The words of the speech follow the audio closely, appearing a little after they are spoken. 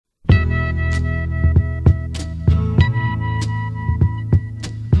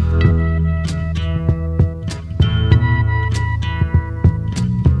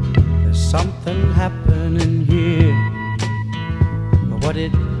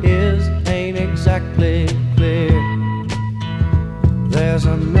is ain't exactly clear. There's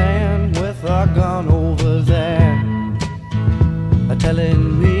a man with a gun over there,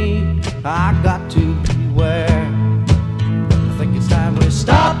 telling me I got to beware. I think it's time we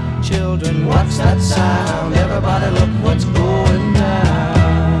stop. Children, what's that sound? Everybody look what's going down.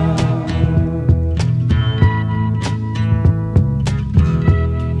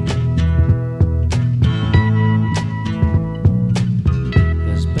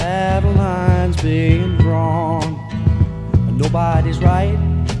 There's battle lines being drawn. Nobody's right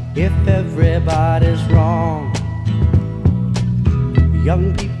if everybody's wrong.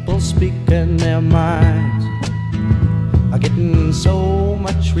 Young people speaking their minds are getting so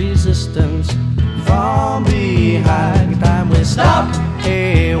much resistance from behind. Time we stop.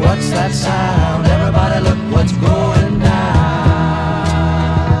 Hey, what's that sound? Everybody look what's going down.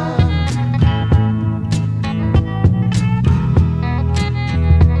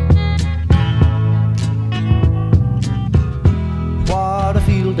 What a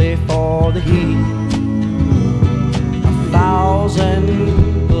field day for the heat. 1,000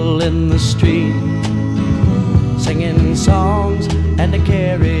 people in the street, singing songs and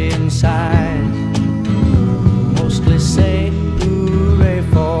carrying signs, mostly say hooray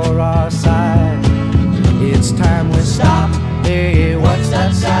for our side. It's time we stop. Hey, what's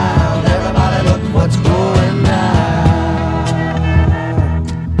that sound? Everybody look what's going down.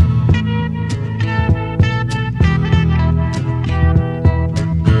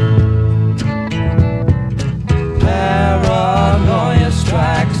 Paranoia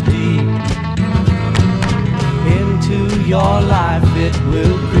strikes deep into your life, it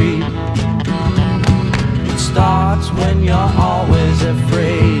will creep. It starts when you're always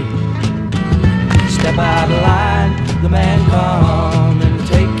afraid. Step out of line, the man come and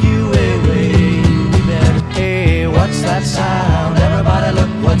take you away. You better, hey, what's that sound? Everybody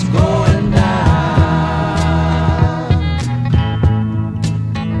look what's going down.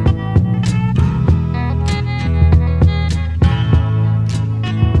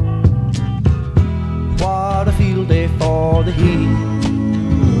 What a field day for the heat.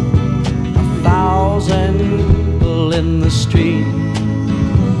 1,000 people in the street,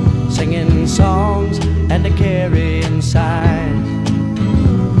 singing songs and carrying signs,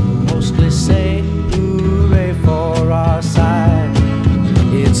 mostly say hooray for our side.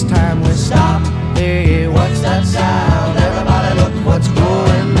 It's time we stop. Hey, what's that sound? Everybody look what's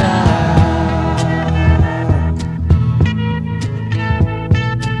going down.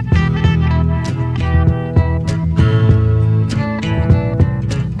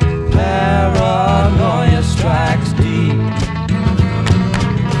 Paranoia strikes deep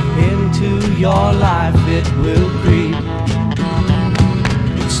into your life, it will creep.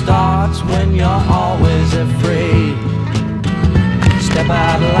 It starts when you're always afraid. Step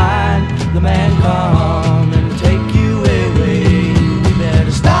out of line, the man come and take you away. You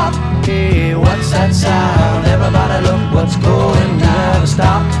better stop. Hey, what's that sound? Everybody look what's going down.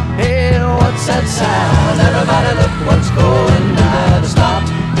 Stop. Hey, what's that sound?